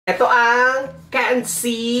Ito ang Candc.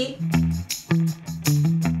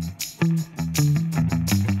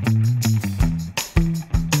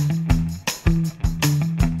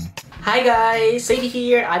 Hi guys! Ceddy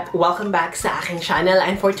here at welcome back sa aking channel,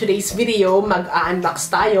 and for today's video,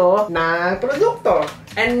 mag-unbox tayo ng produkto.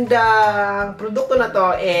 And produkto na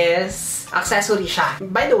to is accessory siya.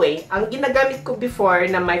 By the way, ang ginagamit ko before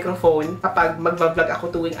na microphone kapag magbablog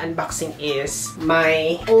ako tuwing unboxing is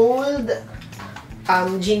my old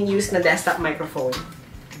Genius na desktop microphone.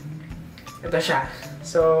 Ito siya.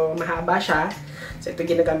 So, mahaba siya. So, ito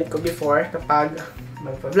ginagamit ko before kapag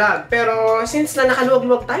magpa-vlog. Pero, since na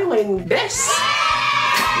nakaluwag-luwag tayo ngayon, best!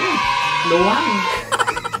 Luwag!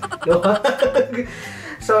 Luwag!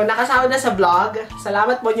 So, nakasahod na sa vlog.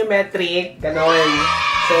 Salamat Volumetric. Ganon.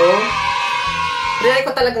 So, try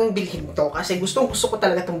ko talagang bilhin to kasi gusto ko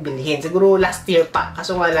talaga itong bilhin. Siguro last year pa.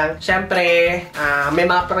 Kaso nga lang, syempre, may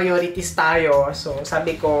mga priorities tayo. So,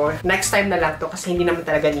 sabi ko, next time na lang to kasi hindi naman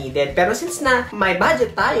talaga needed. Pero since na may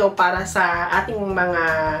budget tayo para sa ating mga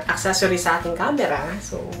accessories sa ating camera,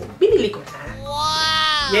 so, binili ko na.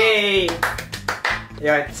 Wow! Yay!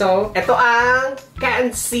 Yun. So, ito ang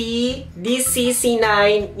Candc DC-C9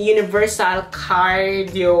 Universal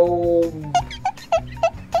Cardioid.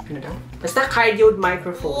 Ano daw? Basta Cardioid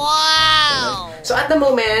microphone. Wow! So, at the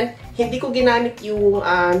moment, hindi ko ginamit yung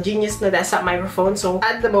Genius na desktop microphone. So,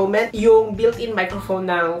 at the moment, yung built-in microphone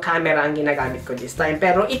ng camera ang ginagamit ko this time.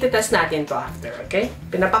 Pero, itetest natin to after, okay?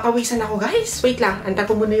 Pinapapawisan ako, guys. Wait lang. Antayin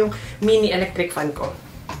ko muna yung mini electric fan ko.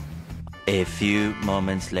 A few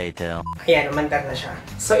moments later. Ayan, umandar na siya.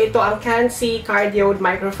 So, ito ang Candc Cardioid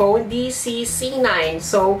microphone DC-C9.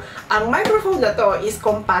 So, ang microphone na to is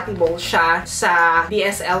compatible siya sa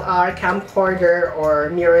DSLR, Camcorder,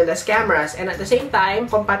 or Mirrorless cameras. And at the same time,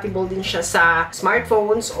 compatible din siya sa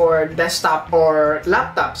smartphones or desktop or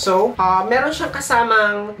laptop. So, meron siyang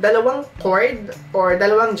kasamang dalawang cord or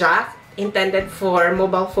dalawang jack intended for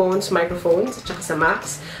mobile phones, microphones, at saka sa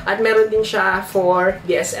Macs. At meron din siya for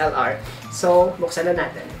DSLR. So, buksan na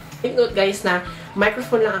natin. Take note guys na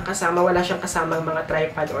microphone lang ang kasama. Wala siyang kasamang mga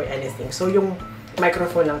tripod or anything. So, yung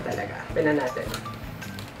microphone lang talaga. Pinan natin.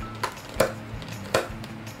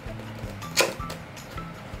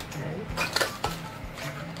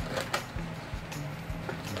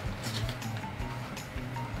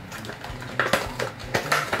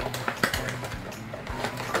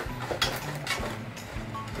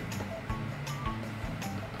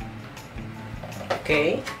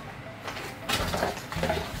 Okay.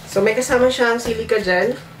 So, may kasama siyang silica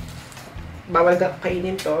gel. Bawal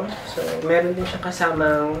kainin to. So, meron din siyang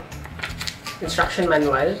kasamang instruction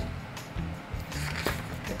manual.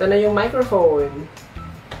 Ito na yung microphone.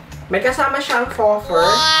 May kasama siyang foffer.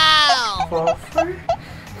 Wow! Foffer?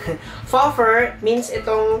 Foffer means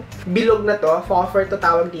itong bilog na to. Foffer to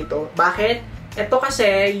tawag dito. Bakit? Ito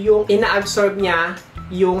kasi yung ina-absorb niya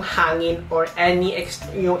yung hangin or any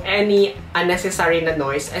unnecessary na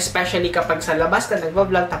noise, especially kapag sa labas ka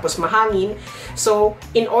nagva-vlog tapos mahangin. So,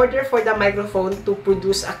 in order for the microphone to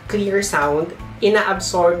produce a clear sound,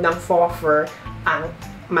 ina-absorb ng foffer ang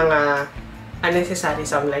mga unnecessary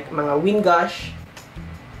sound like mga wind gush.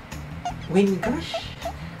 Wind gush?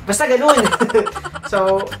 Basta ganun.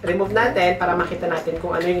 So, remove natin para makita natin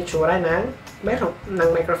kung ano yung itsura ng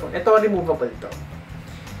microphone. Ito, removable to.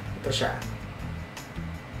 Ito siya.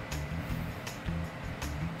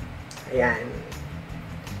 Ayan.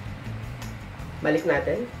 Balik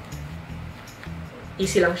natin.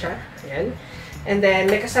 Easy lang siya. Ayan. And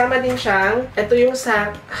then, may kasama din siyang, ito yung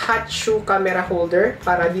sa hot shoe camera holder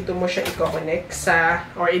para dito mo siya i-connect sa,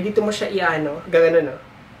 or dito mo siya i-ano, gano'n, no?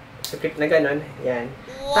 So, clip na gano'n. Ayan.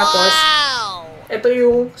 Wow! Tapos, ito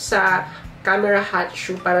yung sa camera hot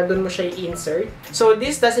shoe para dun mo siya i-insert. So,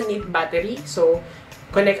 this doesn't need battery. So,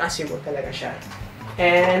 connect as you go talaga siya.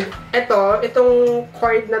 And itong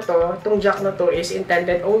cord na to, itong jack na to is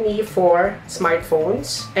intended only for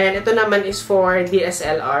smartphones. And ito naman is for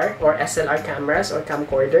DSLR or SLR cameras or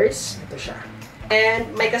camcorders. Ito siya. And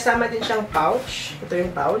may kasama din siyang pouch. Ito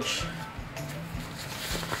yung pouch.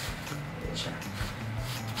 Ito siya.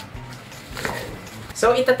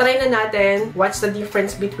 So, itatry na natin what's the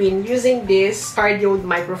difference between using this cardioid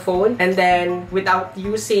microphone and then without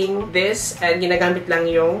using this and ginagamit lang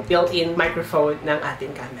yung built-in microphone ng ating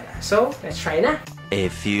camera. So, let's try na! A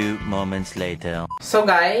few moments later. So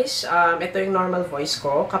guys, ito yung normal voice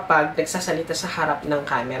ko kapag nagsasalita sa harap ng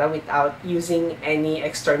camera without using any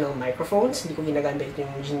external microphones. Hindi ko ginagamit yung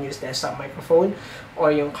Genius desktop microphone or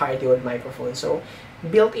yung Cardioid microphone. So,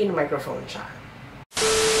 built-in microphone siya.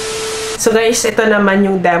 So guys, ito naman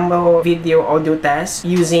yung demo video audio test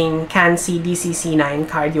using Candc DCC9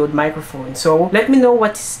 Cardioid microphone. So let me know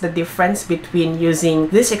what's the difference between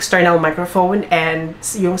using this external microphone and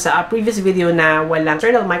yung sa previous video na walang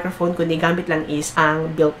external microphone kundi gamit lang is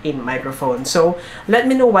ang built-in microphone. So let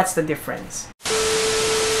me know what's the difference.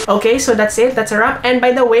 Okay, so that's it. That's a wrap. And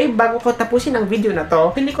by the way, bago ko tapusin ang video na to,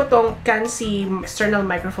 pili ko tong Candc external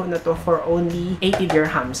microphone na to for only 80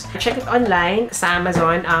 dirhams. Check it online sa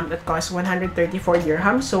Amazon. It costs 134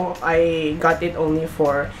 dirhams. So I got it only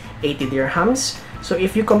for 80 dirhams. So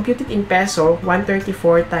if you compute it in peso,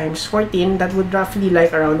 134 times 14, that would roughly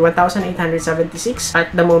like around 1,876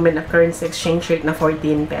 at the moment na currency exchange rate na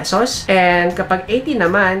 14 pesos. And kapag 80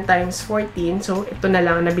 naman times 14, so ito na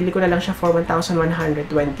lang, nabili ko na lang siya for 1,120.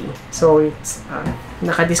 So it's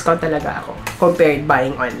naka-discount talaga ako compared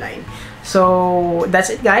buying online. So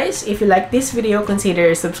that's it guys. If you like this video,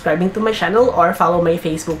 consider subscribing to my channel or follow my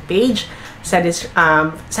Facebook page, Ceddy's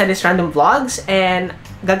Random Vlogs, and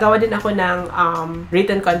gagawa din ako ng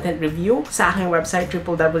written content review sa aking website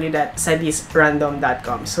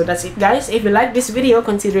www.ceddysrandom.com. So that's it guys. If you like this video,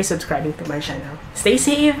 consider subscribing to my channel. Stay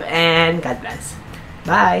safe and God bless.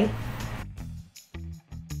 Bye!